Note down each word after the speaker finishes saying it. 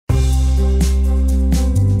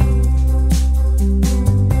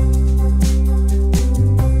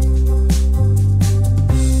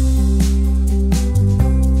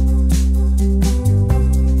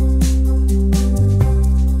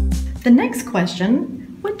next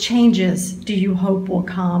question, what changes do you hope will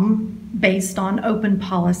come based on open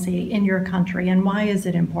policy in your country, and why is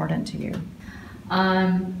it important to you?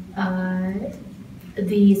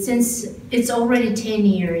 Since it's already 10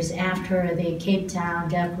 years after the Cape Town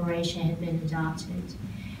Declaration had been adopted,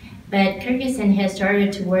 but Kyrgyzstan has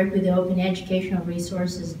started to work with open educational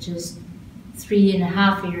resources just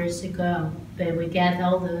 3.5 years ago, but we got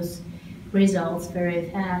all those results very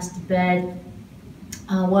fast. But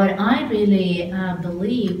what I really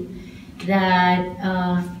believe that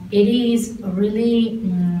it is really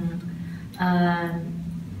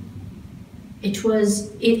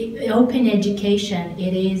open education.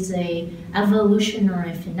 It is a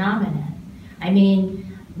evolutionary phenomenon. I mean,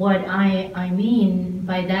 what I mean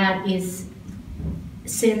by that is,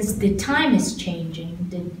 since the time is changing,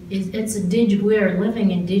 we are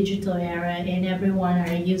living in digital era, and everyone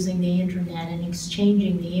are using the internet and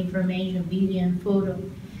exchanging the information, video and photo.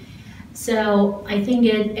 So I think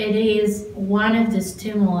it is one of the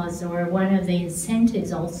stimulus or one of the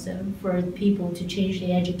incentives also for people to change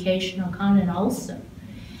the educational content also.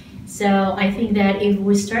 So I think that if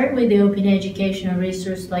we start with the open educational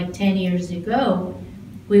resource like 10 years ago,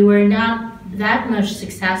 we were not that much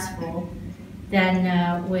successful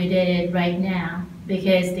than we did it right now,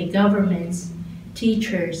 because the governments,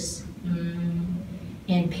 teachers,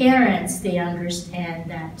 and parents, they understand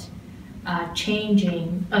that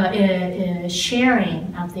sharing of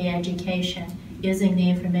the education using the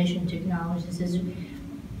information technologies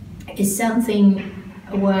is something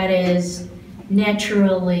what is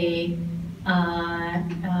naturally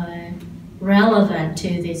relevant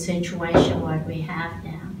to the situation what we have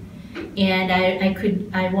now. And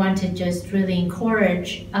I want to just really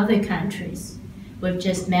encourage other countries. We've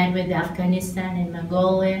just met with Afghanistan and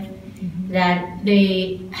Mongolia, that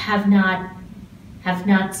they have not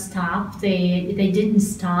stopped. They didn't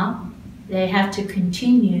stop. They have to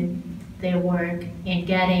continue their work in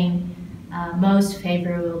getting most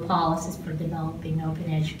favorable policies for developing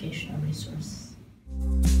open educational resources.